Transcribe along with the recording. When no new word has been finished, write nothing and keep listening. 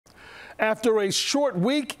After a short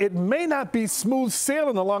week, it may not be smooth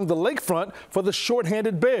sailing along the lakefront for the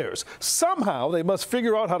short-handed Bears. Somehow, they must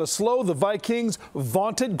figure out how to slow the Vikings'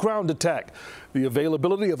 vaunted ground attack. The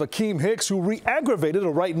availability of Akeem Hicks, who re-aggravated a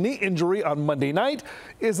right knee injury on Monday night,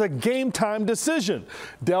 is a game-time decision.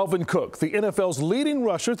 Dalvin Cook, the NFL's leading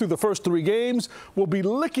rusher through the first 3 games, will be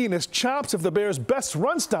licking his chops if the Bears' best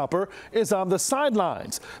run stopper is on the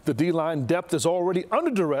sidelines. The D-line depth is already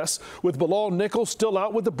under duress, with Bilal Nichols still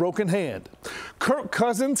out with a broken hand. Kirk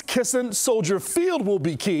Cousins kissing Soldier Field will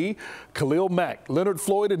be key. Khalil Mack, Leonard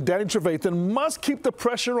Floyd, and Danny Trevathan must keep the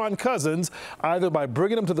pressure on Cousins, either by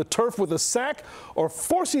bringing him to the turf with a sack or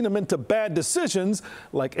forcing him into bad decisions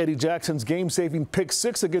like Eddie Jackson's game-saving pick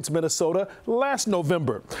 6 against Minnesota last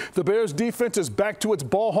November. The Bears defense is back to its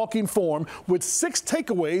ball-hawking form with 6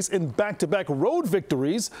 takeaways in back-to-back road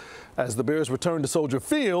victories. As the Bears return to Soldier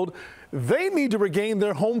Field, they need to regain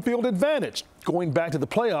their home field advantage. Going back to the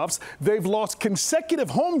playoffs, they've lost consecutive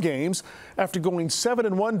home games after going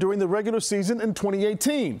 7-1 during the regular season in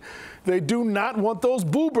 2018. They do not want those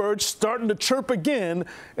Boo Birds starting to chirp again,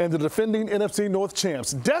 and the defending NFC North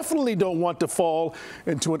champs definitely don't want to fall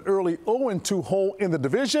into an early 0-2 hole in the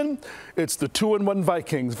division. It's the 2-1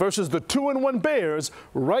 Vikings versus the 2-1 Bears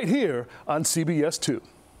right here on CBS 2.